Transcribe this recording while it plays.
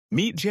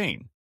Meet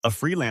Jane, a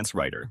freelance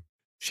writer.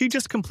 She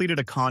just completed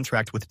a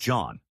contract with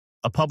John,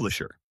 a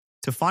publisher.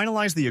 To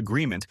finalize the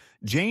agreement,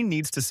 Jane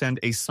needs to send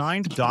a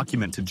signed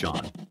document to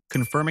John,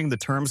 confirming the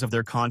terms of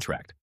their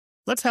contract.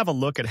 Let's have a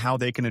look at how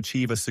they can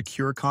achieve a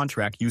secure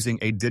contract using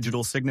a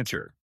digital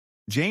signature.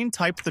 Jane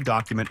typed the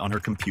document on her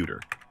computer,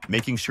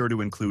 making sure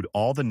to include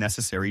all the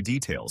necessary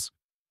details.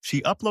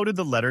 She uploaded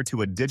the letter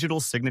to a digital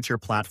signature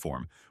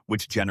platform,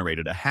 which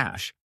generated a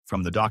hash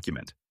from the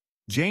document.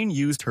 Jane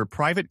used her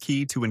private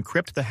key to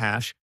encrypt the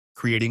hash,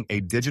 creating a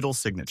digital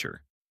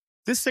signature.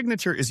 This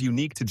signature is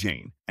unique to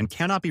Jane and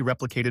cannot be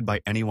replicated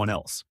by anyone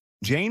else.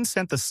 Jane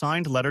sent the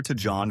signed letter to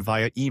John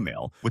via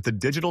email with the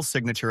digital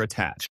signature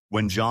attached.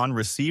 When John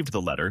received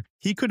the letter,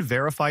 he could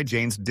verify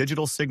Jane's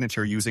digital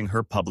signature using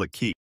her public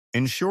key,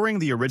 ensuring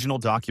the original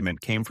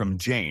document came from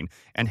Jane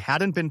and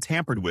hadn't been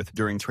tampered with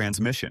during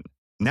transmission.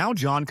 Now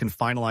John can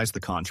finalize the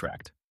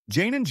contract.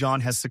 Jane and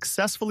John has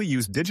successfully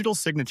used digital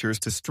signatures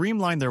to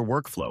streamline their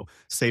workflow,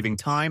 saving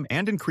time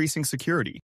and increasing security.